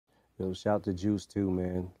Yo, shout to Juice too,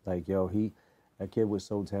 man. Like, yo, that kid was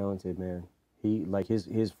so talented, man. He like his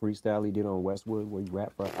freestyle he did on Westwood where he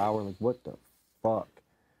rapped for an hour. Like, what the fuck?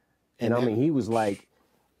 And I mean, he was he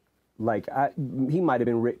might have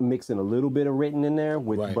been mixing a little bit of written in there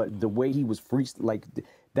with, right. but the way he was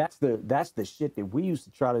that's the shit that we used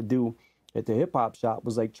to try to do at the hip hop shop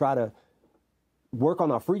was like try to work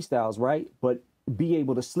on our freestyles, right? But be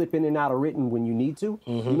able to slip in and out of written when you need to.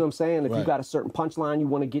 You know what I'm saying? If you got a certain punchline you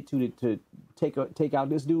want to get to take out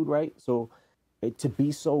this dude, right? So to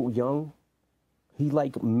be so young, he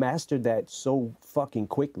like mastered that so fucking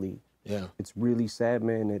quickly. Yeah. It's really sad,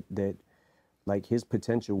 man, that like his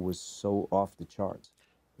potential was so off the charts.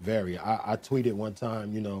 Very. I tweeted one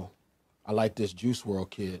time, you know, I like this Juice Wrld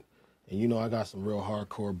kid. And you know, I got some real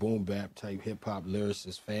hardcore boom bap type hip hop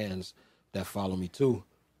lyricist fans that follow me too.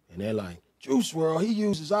 And they're like, Juice Wrld, he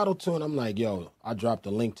uses auto-tune. I'm like, yo, I dropped a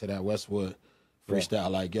link to that Westwood freestyle. Yeah.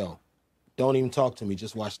 Like, yo, don't even talk to me.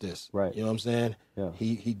 Just watch this. Right. You know what I'm saying? Yeah.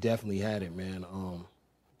 He definitely had it, man.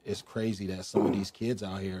 It's crazy that some of these kids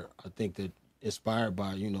out here, I think that inspired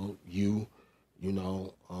by, you know, Jay, you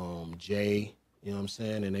know what I'm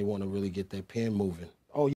saying? And they want to really get their pen moving.